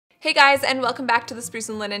Hey guys, and welcome back to the Spruce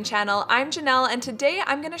and Linen channel. I'm Janelle, and today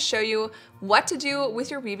I'm gonna show you what to do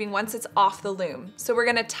with your weaving once it's off the loom. So we're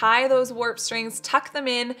gonna tie those warp strings, tuck them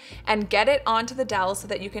in, and get it onto the dowel so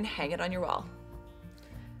that you can hang it on your wall.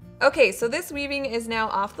 Okay, so this weaving is now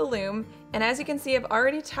off the loom, and as you can see, I've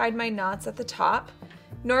already tied my knots at the top.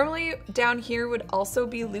 Normally down here would also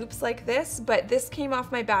be loops like this, but this came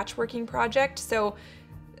off my batch working project, so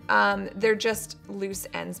they're just loose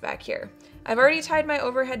ends back here. I've already tied my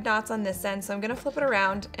overhead knots on this end, so I'm gonna flip it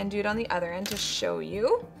around and do it on the other end to show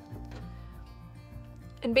you.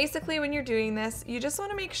 And basically when you're doing this, you just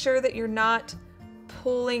wanna make sure that you're not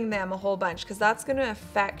pulling them a whole bunch, because that's gonna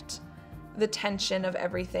affect the tension of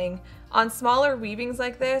everything. On smaller weavings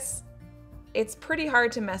like this, it's pretty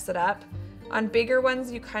hard to mess it up. On bigger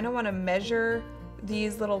ones, you kind of wanna measure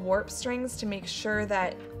these little warp strings to make sure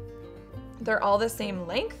that they're all the same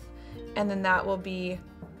length, and then that will be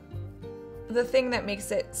the thing that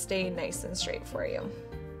makes it stay nice and straight for you.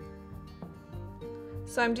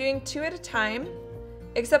 So I'm doing 2 at a time,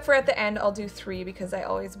 except for at the end I'll do 3 because I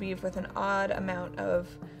always weave with an odd amount of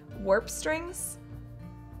warp strings.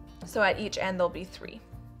 So at each end there'll be 3.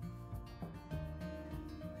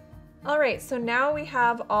 All right, so now we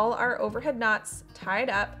have all our overhead knots tied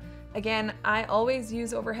up. Again, I always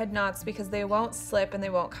use overhead knots because they won't slip and they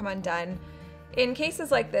won't come undone. In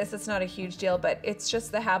cases like this, it's not a huge deal, but it's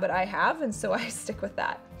just the habit I have, and so I stick with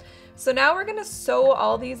that. So now we're gonna sew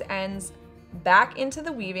all these ends back into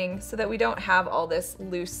the weaving so that we don't have all this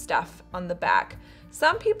loose stuff on the back.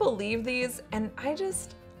 Some people leave these, and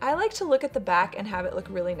I like to look at the back and have it look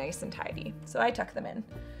really nice and tidy, so I tuck them in.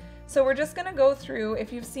 So we're just gonna go through,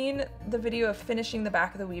 if you've seen the video of finishing the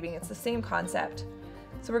back of the weaving, it's the same concept.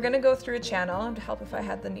 So we're gonna go through a channel, to help if I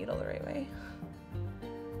had the needle the right way.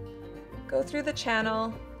 Go through the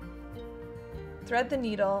channel, thread the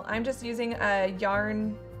needle. I'm just using a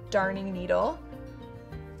yarn darning needle.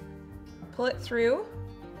 Pull it through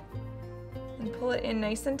and pull it in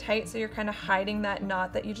nice and tight so you're kind of hiding that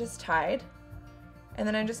knot that you just tied. And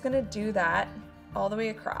then I'm just gonna do that all the way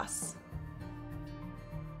across.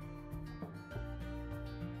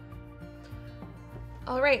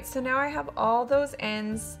 All right, so now I have all those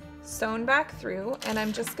ends sewn back through, and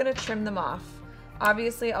I'm just gonna trim them off.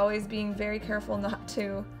 Obviously, always being very careful not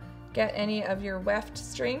to get any of your weft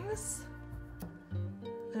strings.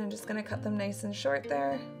 And I'm just gonna cut them nice and short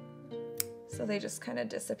there, so they just kind of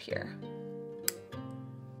disappear.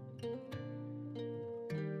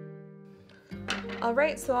 All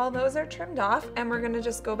right, so all those are trimmed off, and we're gonna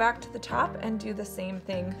just go back to the top and do the same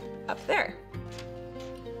thing up there.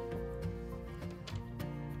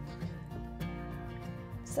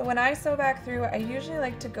 So when I sew back through, I usually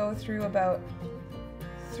like to go through about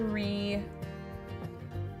 3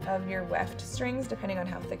 of your weft strings, depending on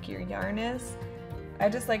how thick your yarn is. I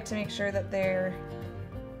just like to make sure that they're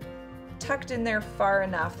tucked in there far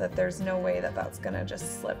enough that there's no way that that's gonna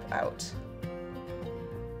just slip out.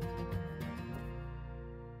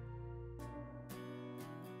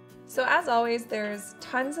 So as always, there's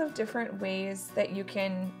tons of different ways that you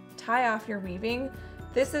can tie off your weaving.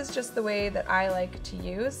 This is just the way that I like to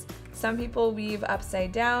use. Some people weave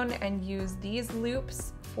upside down and use these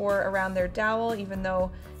loops for around their dowel, even though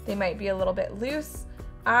they might be a little bit loose.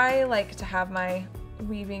 I like to have my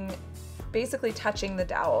weaving basically touching the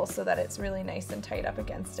dowel so that it's really nice and tight up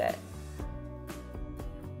against it.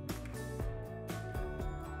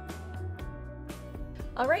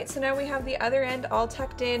 All right, so now we have the other end all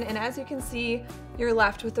tucked in, and as you can see, you're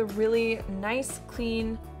left with a really nice,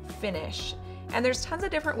 clean finish. And there's tons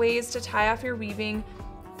of different ways to tie off your weaving.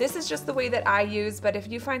 This is just the way that I use, but if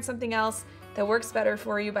you find something else that works better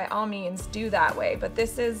for you, by all means do that way. But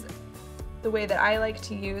this is the way that I like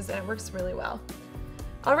to use, and it works really well.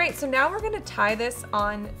 All right, so now we're gonna tie this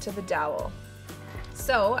on to the dowel.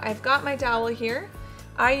 So I've got my dowel here.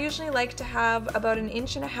 I usually like to have about 1.5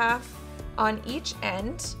 inches on each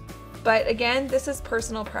end, but again, this is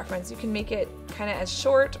personal preference. You can make it kind of as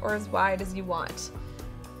short or as wide as you want.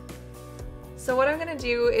 So what I'm gonna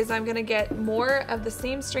do is I'm gonna get more of the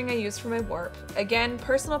same string I used for my warp. Again,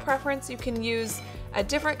 personal preference, you can use a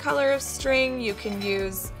different color of string, you can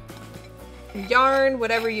use yarn,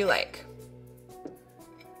 whatever you like.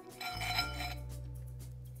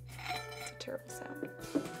 It's a terrible sound.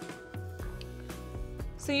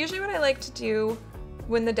 So usually what I like to do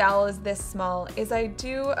when the dowel is this small is I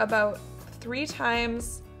do about 3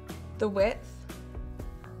 times the width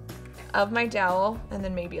of my dowel, and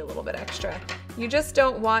then maybe a little bit extra. You just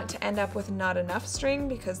don't want to end up with not enough string,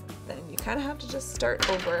 because then you kind of have to just start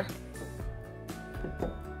over.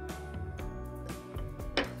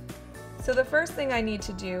 So the first thing I need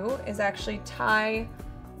to do is actually tie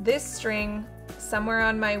this string somewhere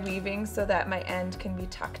on my weaving so that my end can be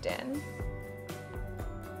tucked in.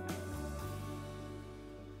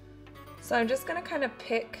 So I'm just gonna kind of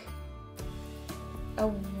pick a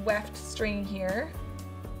weft string here.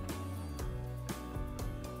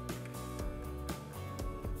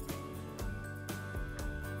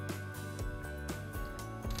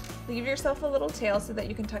 Leave yourself a little tail so that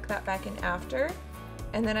you can tuck that back in after.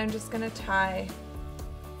 And then I'm just gonna tie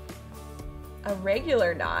a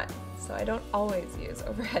regular knot. So I don't always use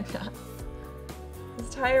overhead knots.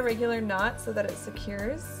 Just tie a regular knot so that it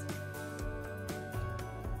secures.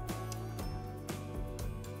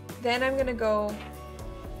 Then I'm gonna go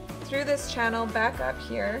through this channel back up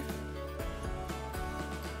here,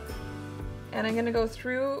 and I'm gonna go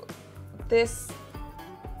through these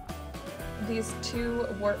two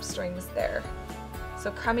warp strings there.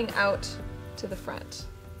 So coming out to the front.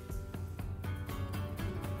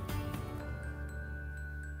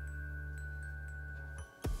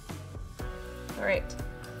 All right,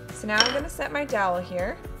 so now I'm gonna set my dowel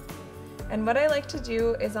here. And what I like to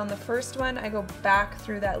do is on the first one, I go back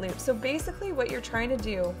through that loop. So basically what you're trying to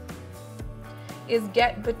do is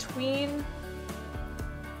get between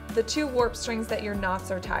the two warp strings that your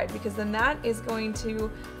knots are tied, because then that is going to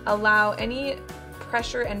allow any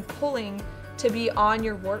pressure and pulling to be on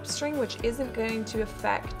your warp string, which isn't going to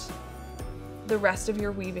affect the rest of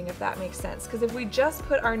your weaving, if that makes sense. Because if we just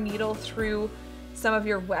put our needle through some of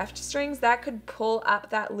your weft strings, that could pull up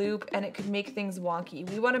that loop and it could make things wonky.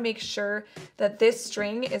 We want to make sure that this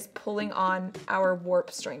string is pulling on our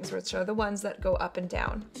warp strings, which are the ones that go up and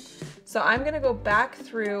down. So I'm going to go back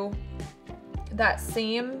through that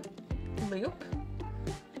same loop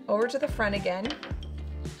over to the front again.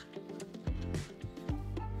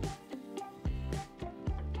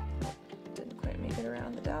 Didn't quite make it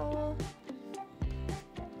around the dowel.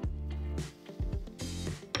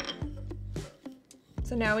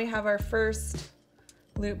 So now we have our first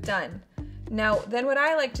loop done. Now, then what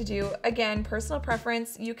I like to do, again, personal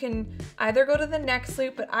preference, you can either go to the next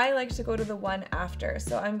loop, but I like to go to the one after.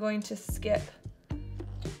 So I'm going to skip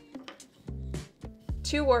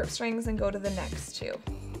 2 warp strings and go to the next 2.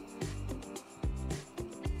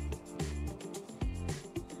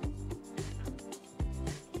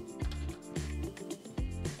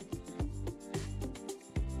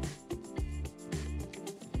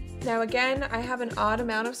 Now again, I have an odd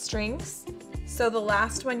amount of strings, so the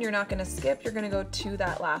last one you're not going to skip, you're going to go to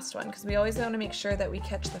that last one, because we always want to make sure that we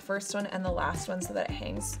catch the first one and the last one so that it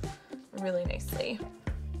hangs really nicely.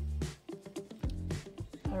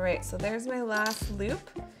 Alright, so there's my last loop,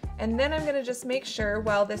 and then I'm going to just make sure,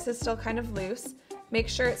 while this is still kind of loose, make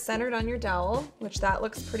sure it's centered on your dowel, which that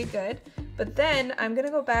looks pretty good, but then I'm going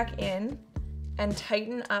to go back in and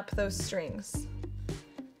tighten up those strings.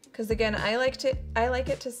 Because again, I like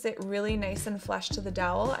it to sit really nice and flush to the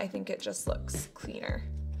dowel. I think it just looks cleaner.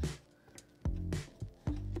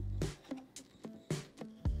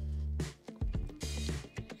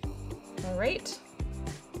 All right,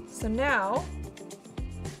 so now,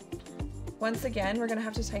 once again, we're gonna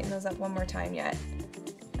have to tighten those up one more time yet.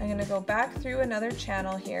 I'm gonna go back through another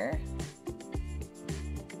channel here.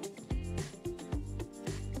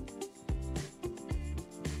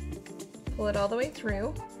 Pull it all the way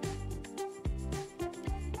through.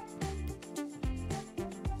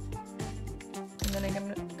 And then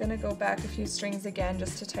I'm gonna go back a few strings again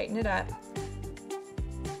just to tighten it up.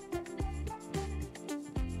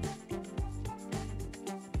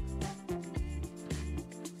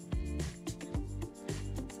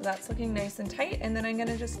 So that's looking nice and tight, and then I'm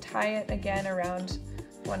gonna just tie it again around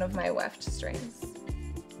one of my weft strings.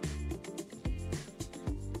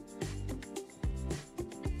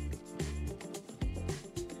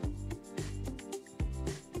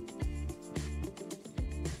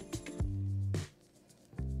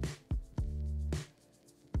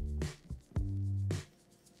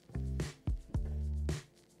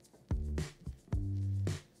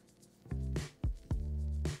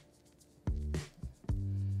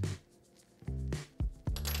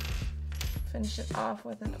 Finish it off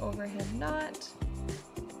with an overhead knot.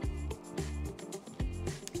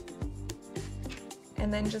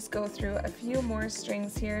 And then just go through a few more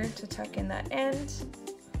strings here to tuck in that end.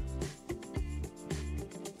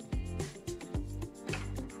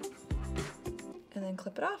 And then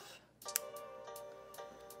clip it off.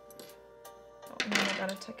 Oh, and then I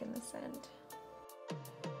gotta tuck in this end.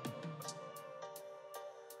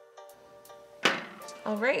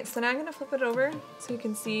 All right, so now I'm gonna flip it over so you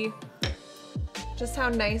can see just how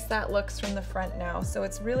nice that looks from the front now. So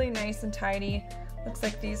it's really nice and tidy. Looks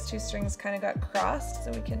like these two strings kind of got crossed,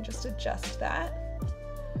 so we can just adjust that.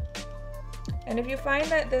 And if you find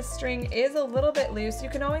that this string is a little bit loose, you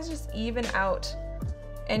can always just even out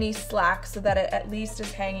any slack so that it at least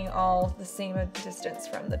is hanging all the same distance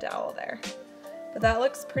from the dowel there. But that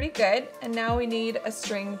looks pretty good, and now we need a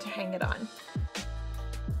string to hang it on.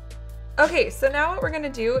 Okay, so now what we're gonna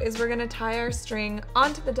do is we're gonna tie our string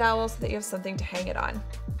onto the dowel so that you have something to hang it on.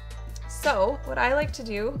 So what I like to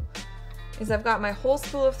do is I've got my whole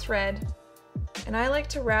spool of thread, and I like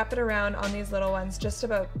to wrap it around on these little ones just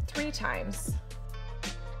about 3 times.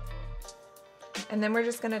 And then we're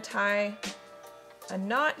just gonna tie a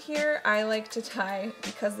knot here. I like to tie,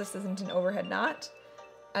 because this isn't an overhead knot,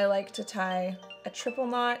 I like to tie a triple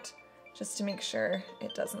knot just to make sure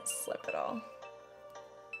it doesn't slip at all.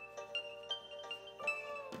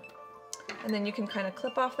 And then you can kind of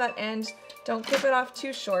clip off that end. Don't clip it off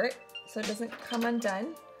too short so it doesn't come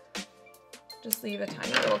undone. Just leave a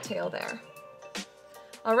tiny little tail there.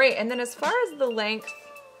 All right, and then as far as the length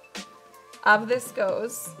of this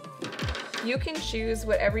goes, you can choose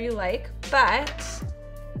whatever you like, but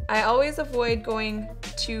I always avoid going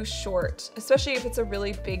too short, especially if it's a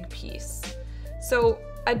really big piece. So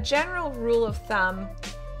a general rule of thumb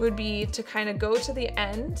would be to kind of go to the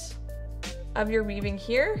end of your weaving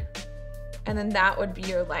here, and then that would be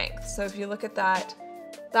your length. So if you look at that,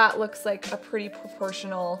 that looks like a pretty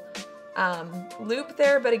proportional loop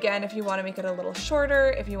there. But again, if you want to make it a little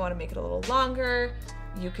shorter, if you want to make it a little longer,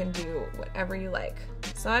 you can do whatever you like.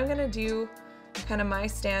 So I'm going to do kind of my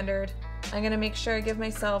standard. I'm going to make sure I give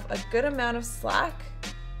myself a good amount of slack.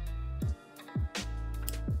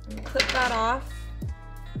 And clip that off.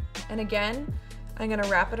 And again, I'm going to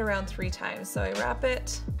wrap it around 3 times. So I wrap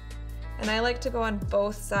it, and I like to go on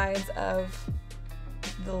both sides of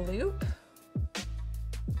the loop.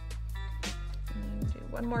 And do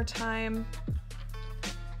one more time.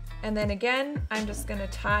 And then again, I'm just going to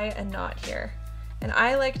tie a knot here. And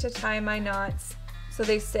I like to tie my knots so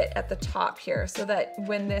they sit at the top here, so that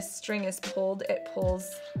when this string is pulled, it pulls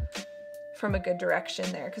from a good direction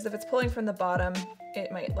there. Because if it's pulling from the bottom, it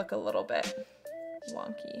might look a little bit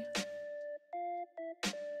wonky.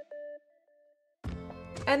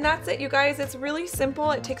 And that's it, you guys. It's really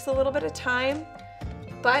simple. It takes a little bit of time,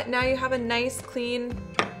 but now you have a nice, clean,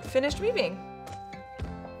 finished weaving.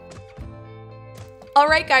 All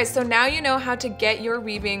right, guys, so now you know how to get your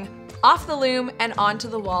weaving off the loom and onto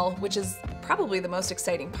the wall, which is probably the most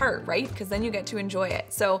exciting part, right? Because then you get to enjoy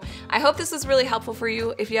it. So I hope this was really helpful for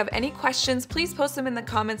you. If you have any questions, please post them in the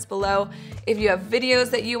comments below. If you have videos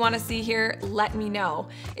that you want to see here, let me know.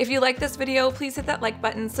 If you like this video, please hit that like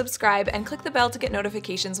button, subscribe, and click the bell to get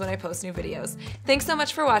notifications when I post new videos. Thanks so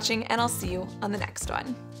much for watching, and I'll see you on the next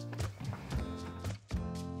one.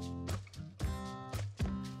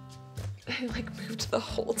 I like moved the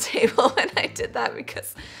whole table when I did that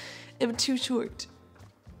because I'm too short.